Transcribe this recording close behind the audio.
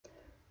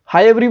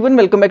Hi everyone,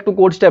 welcome back to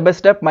Code Step by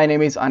Step. My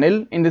name is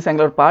Anil. In this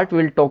Angular part,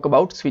 we will talk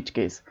about switch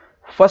case.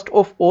 First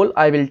of all,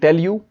 I will tell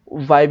you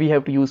why we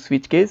have to use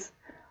switch case.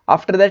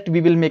 After that,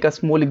 we will make a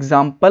small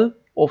example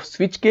of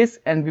switch case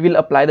and we will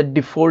apply the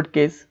default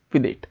case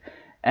with it.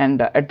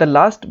 And at the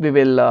last, we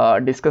will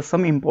discuss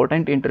some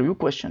important interview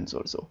questions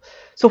also.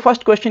 So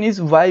first question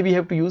is why we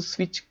have to use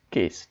switch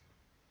case.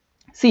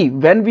 See,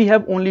 when we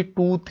have only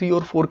 2, 3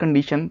 or 4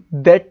 condition,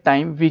 that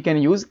time we can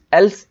use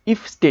else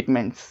if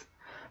statements.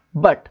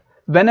 But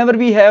whenever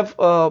we have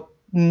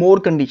more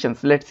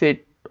conditions, let's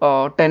say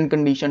 10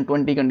 condition,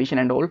 20 condition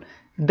and all,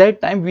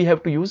 that time we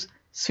have to use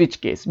switch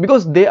case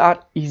because they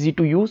are easy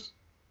to use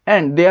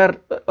and they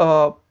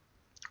are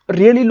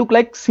really look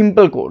like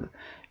simple code.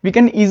 We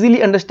can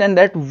easily understand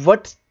that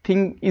what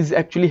thing is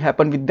actually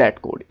happen with that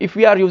code. If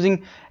we are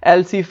using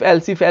else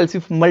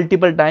if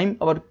multiple time,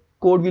 our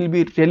code will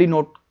be really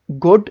not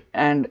good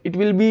and it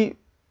will be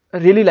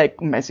really like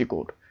messy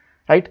code,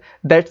 right?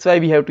 That's why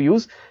we have to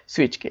use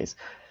switch case.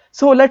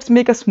 So let's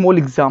make a small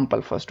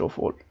example first of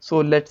all. So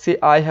let's say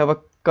I have a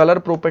color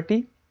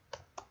property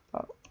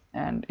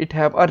and it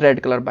have a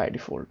red color by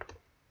default,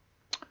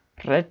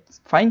 right?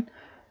 Fine.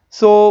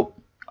 So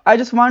I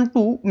just want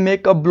to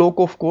make a block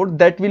of code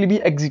that will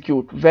be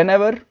execute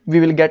whenever we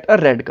will get a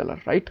red color,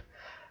 right?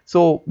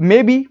 So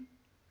maybe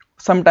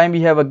sometime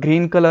we have a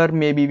green color,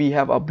 maybe we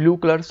have a blue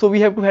color, so we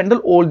have to handle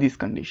all these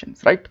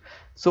conditions, right?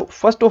 So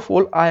first of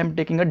all, I am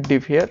taking a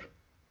div here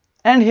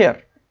and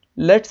here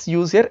let's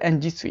use here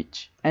ng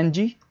switch.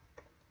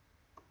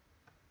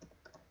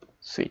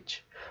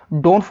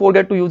 Don't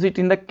forget to use it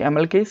in the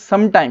camel case.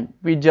 Sometime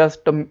we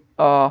just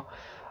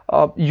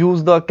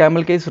use the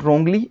camel case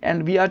wrongly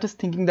and we are just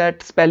thinking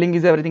that spelling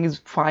is everything is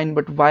fine,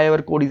 but why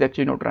our code is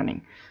actually not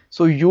running.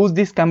 So use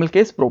this camel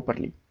case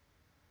properly.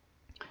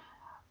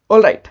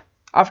 All right,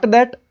 after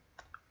that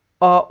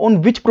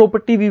on which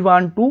property we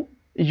want to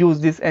use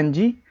this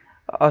ng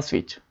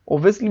switch?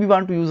 Obviously we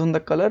want to use on the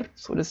color,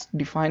 so let's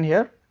define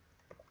here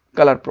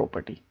color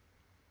property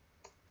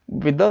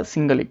with the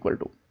single equal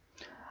to.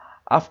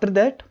 After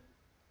that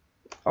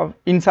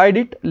inside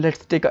it,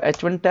 let's take a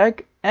h1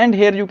 tag and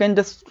here you can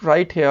just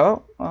write here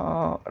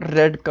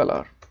red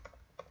color,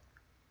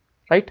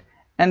 right?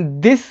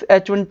 And this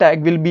h1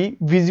 tag will be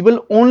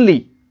visible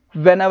only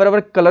whenever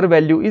our color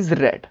value is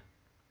red,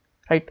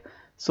 right?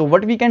 So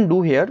what we can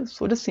do here,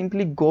 so just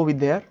simply go with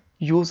there,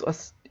 use a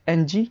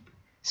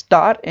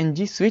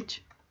ng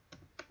switch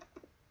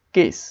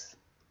case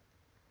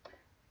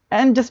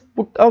and just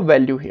put a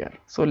value here.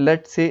 So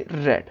let's say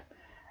red,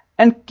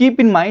 and keep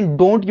in mind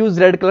don't use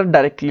red color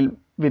directly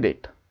with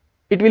it.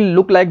 It will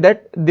look like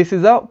that this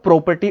is a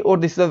property or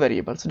this is a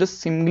variable. So just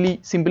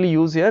simply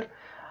use here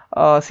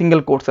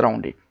single quotes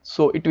around it,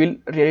 so it will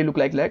really look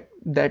like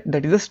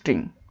that is a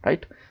string,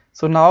 right?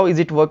 So now is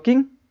it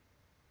working?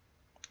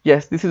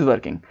 Yes, this is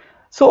working.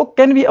 So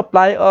can we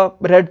apply a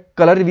red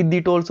color with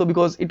it also,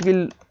 because it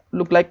will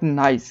look like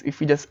nice if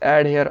we just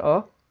add here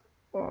a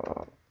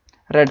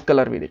red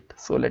color with it.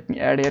 So let me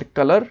add here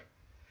color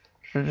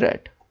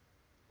red.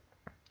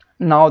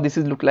 Now this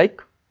is look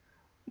like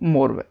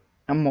more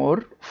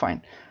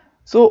fine.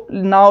 So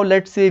now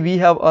let's say we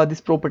have this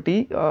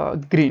property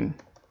green,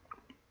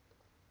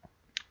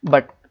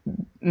 but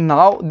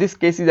now this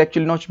case is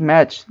actually not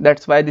matched,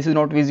 that's why this is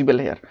not visible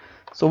here.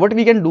 So what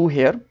we can do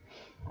here,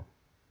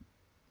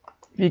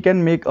 we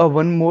can make a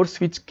one more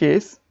switch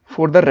case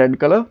for the red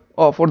color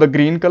or for the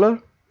green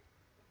color,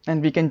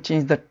 and we can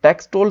change the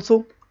text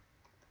also,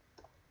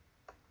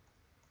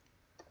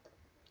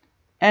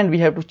 and we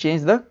have to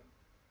change the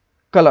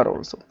color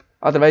also,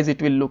 otherwise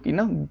it will look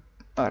in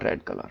a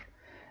red color.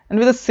 And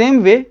with the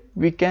same way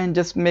we can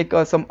just make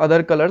some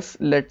other colors,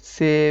 let's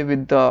say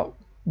with the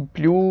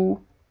blue,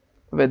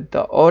 with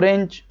the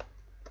orange,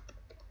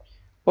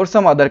 or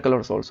some other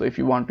colors also if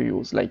you want to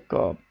use, like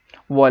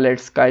violet,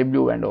 sky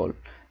blue and all.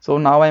 So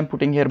now I am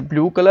putting here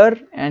blue color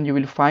and you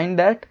will find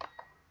that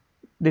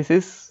this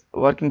is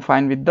working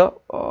fine with the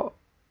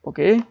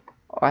okay,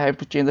 I have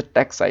to change the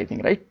text I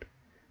think, right?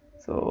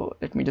 So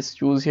let me just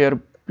use here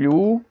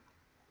blue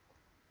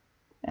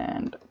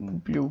and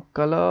blue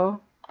color,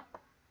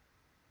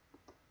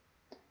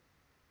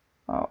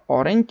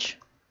 orange,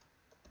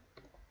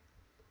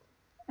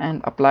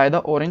 and apply the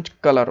orange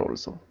color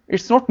also.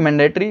 It's not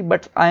mandatory,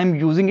 but I am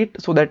using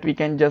it so that we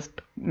can just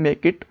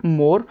make it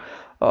more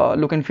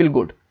look and feel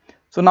good.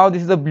 So now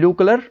this is a blue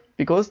color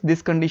because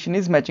this condition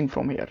is matching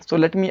from here. So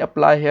let me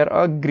apply here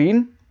a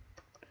green,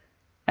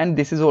 and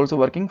this is also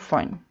working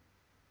fine,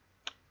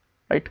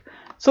 right?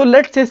 So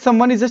let's say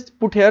someone is just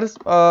put here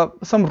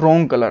some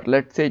wrong color.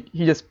 Let's say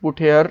he just put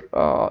here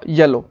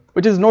yellow,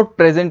 which is not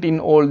present in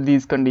all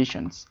these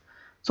conditions.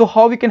 So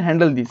how we can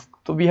handle this?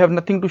 So we have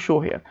nothing to show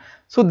here.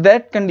 So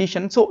that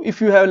condition, so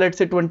if you have let's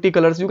say 20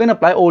 colors, you can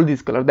apply all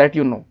these colors that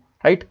you know,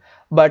 right?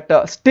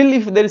 But still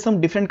if there is some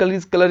different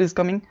color is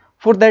coming,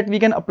 for that we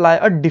can apply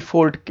a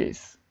default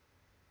case.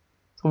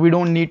 So we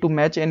don't need to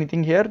match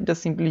anything here,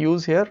 just simply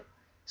use here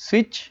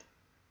switch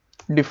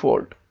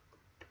default,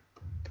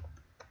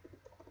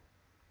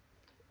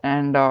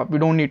 and we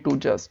don't need to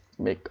just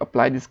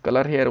apply this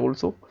color here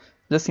also.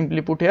 Just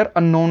simply put here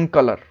unknown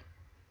color,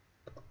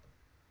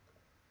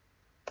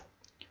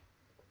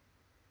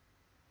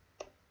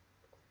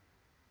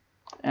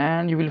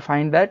 and you will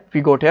find that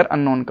we got here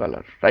unknown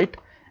color, right?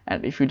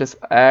 And if you just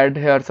add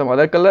here some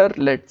other color,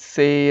 let's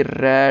say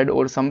red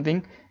or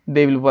something,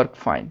 they will work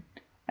fine.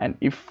 And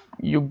if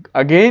you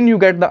again you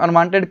get the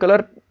unwanted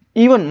color,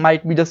 even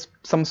might be just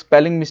some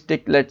spelling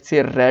mistake, let's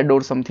say red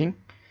or something,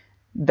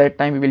 that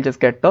time we will just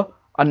get the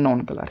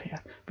unknown color here.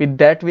 With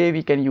that way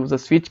we can use a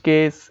switch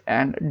case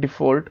and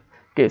default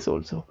case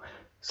also.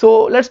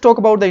 So let's talk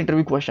about the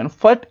interview question.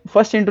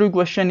 First interview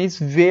question is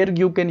where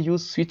you can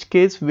use switch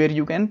case, where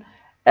you can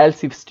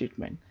else if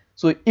statement.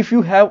 So if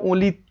you have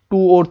only 2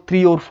 or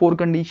 3 or 4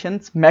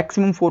 conditions,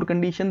 maximum 4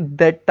 conditions,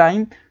 that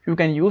time you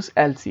can use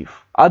else if.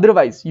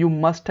 Otherwise you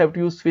must have to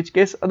use switch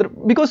case,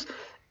 because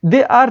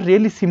they are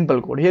really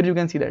simple code. Here you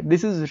can see that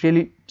this is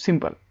really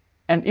simple,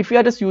 and if you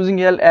are just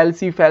using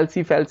else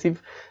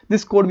if,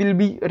 this code will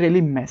be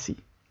really messy,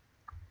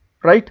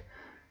 right?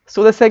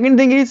 So the second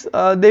thing is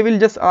they will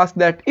just ask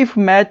that if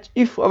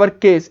our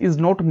case is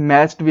not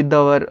matched with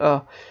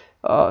our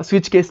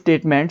switch case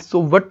statement, so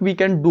what we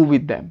can do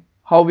with them,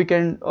 how we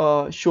can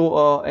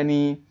show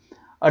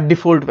a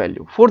default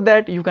value. For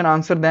that you can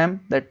answer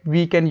them that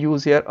we can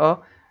use here a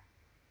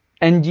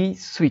ng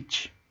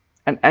switch,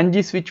 and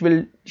ng switch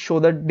will show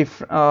the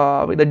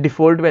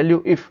default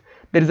value if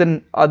there is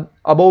an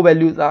above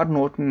values are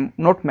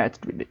not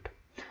matched with it.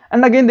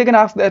 And again they can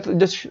ask that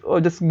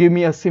just give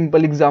me a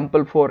simple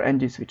example for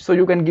ng switch. So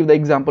you can give the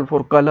example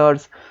for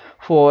colors,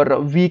 for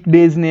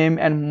weekdays name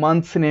and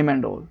months name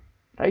and all,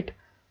 right?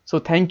 So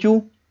thank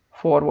you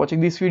for watching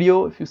this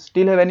video. If you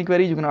still have any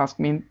queries, you can ask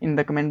me in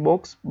the comment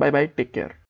box. Bye bye, take care.